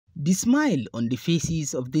The smile on the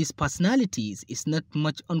faces of these personalities is not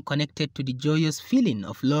much unconnected to the joyous feeling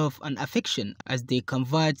of love and affection as they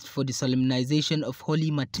converged for the solemnization of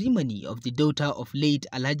holy matrimony of the daughter of late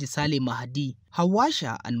Alhaji Saleh Mahdi,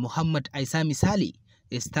 Hauwasha, and Muhammad Aisami Saleh,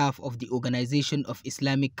 a staff of the Organization of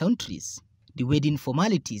Islamic Countries. The wedding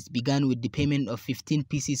formalities began with the payment of 15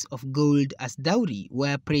 pieces of gold as dowry,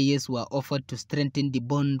 where prayers were offered to strengthen the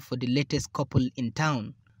bond for the latest couple in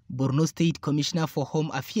town. Borno State Commissioner for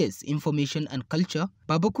Home Affairs, Information and Culture,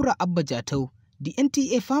 Babakura Abba Jatau, the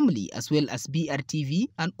NTA family as well as BRTV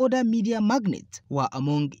and other media magnates were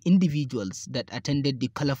among individuals that attended the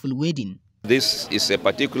colorful wedding. This is a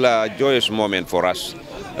particular joyous moment for us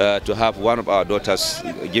to have one of our daughters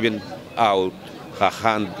giving out her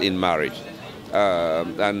hand in marriage.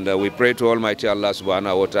 And we pray to Almighty Allah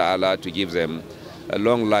subhanahu wa ta'ala to give them a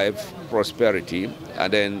long life, prosperity,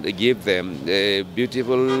 and then give them a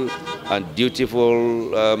beautiful and dutiful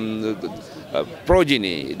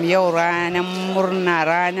progeny. Yau ranar murna,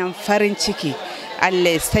 ranar farin ciki,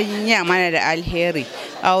 Allah sanya mana da alheri.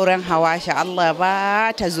 Auren Hauwasha, Allah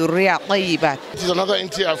ba ta zuriya tayyibat. It is another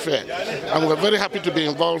NTA affair, and we're very happy to be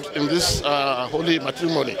involved in this holy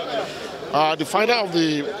matrimony. The father of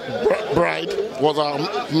the bride was our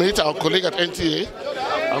mate, our colleague at NTA,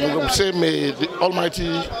 and we will say may the Almighty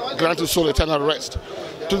grant his soul eternal rest.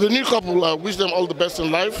 To the new couple, I wish them all the best in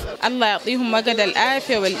life.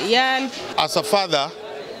 As a father,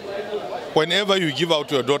 whenever you give out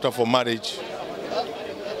your daughter for marriage,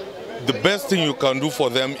 the best thing you can do for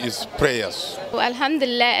them is prayers.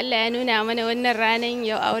 Alhamdulillah, Allah ya nuna mana wannan ranar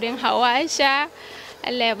yau auren Hauwasha.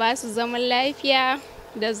 Allah ya ba su zaman lafiya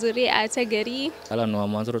da zuri'a ta gari. Allah no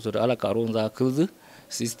manzuro to Allah karun za kuzu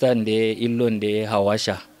sister de illon de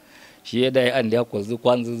Hauwasha. Shi da an da kuzu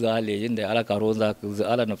kwanzu za lejin da Allah karun za kuzu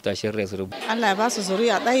Allah nafta shirre su. Allah ya ba su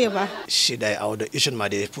zuri'a tayyiba. Shi da auda ishin ma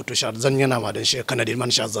da futu sha zan yana ma da shi kanadin man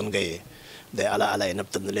sha zan gaye. Today's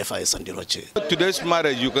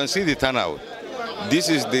marriage, you can see the turnout. This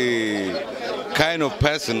is the kind of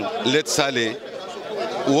person late Saleh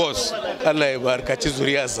was. Allah ya barkaci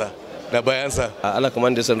zuriyarsa da bayansa. Allah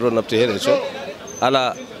command the son up to here so.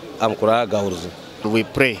 Allah amkura gaurzu. We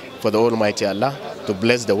pray for the Almighty Allah to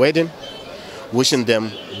bless the wedding, wishing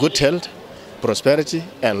them good health, prosperity,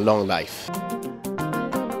 and long life.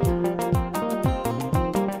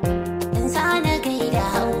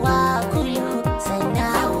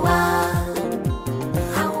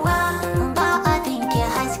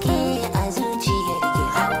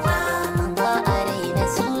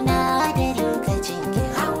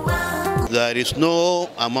 There is no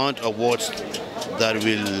amount of words that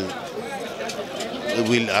will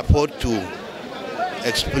afford to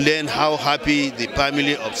explain how happy the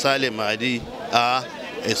family of Saleh Mahdi are,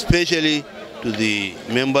 especially to the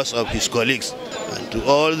members of his colleagues and to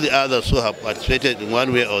all the others who have participated in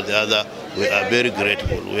one way or the other. We are very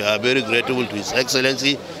grateful. We are very grateful to His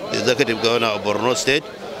Excellency, the Executive Governor of Borno State,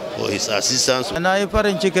 for his assistance. Na yi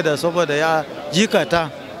farin ciki da saboda ya jikata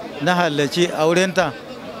na halarci aurenta.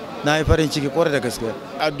 Na yi farin ciki kwarai da gaske.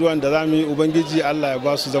 Addu'an da zamu yi Ubangiji Allah ya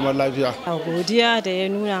ba su zaman lafiya. A godiya da ya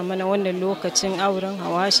nuna mana wannan lokacin auren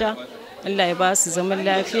Hauwasha. Allah ya ba su zaman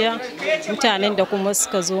lafiya. Mutanen da kuma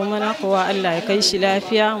suka zo mana kowa Allah ya kai shi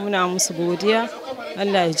lafiya. Muna musu godiya.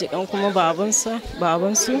 Allah ya ji kan kuma babansu,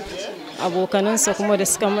 abokanansa kuma da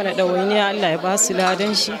suka mana ɗawainiya Allah ya ba su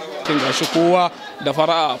ladan shi. Kin gashi kowa da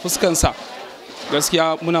fara'a fuskansa.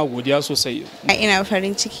 Gaskiya muna godiya sosai. Ina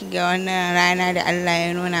farin ciki ga wannan rana da Allah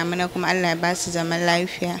ya nuna mana kuma Allah ya ba su zaman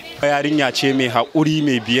lafiya. Yarinya ce mai haƙuri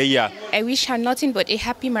mai biyayya. I wish her nothing but a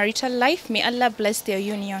happy marital life. May Allah bless their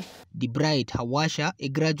union. The bride Hauwasha, a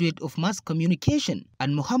graduate of mass communication,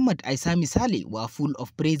 and Muhammad Aisami Saleh were full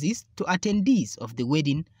of praises to attendees of the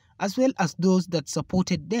wedding as well as those that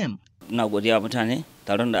supported them. Na godiya mutane,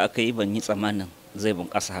 taron da aka yi ban yi tsammanin zai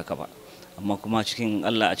bunƙasa haka ba. Amma kuma cikin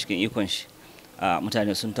Allah a cikin ikon shi.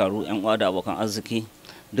 Mutane sun taru yan uwa da abokan arziki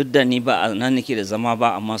duk da ni ba nan nake da zama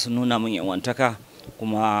ba amma sun nuna min yawantaka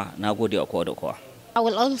kuma na gode wa kowa da kowa. I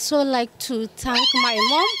will also like to thank my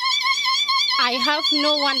mom. I have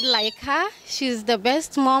no one like her. She's the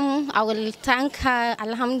best mom. I will thank her.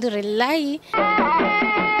 Alhamdulillah.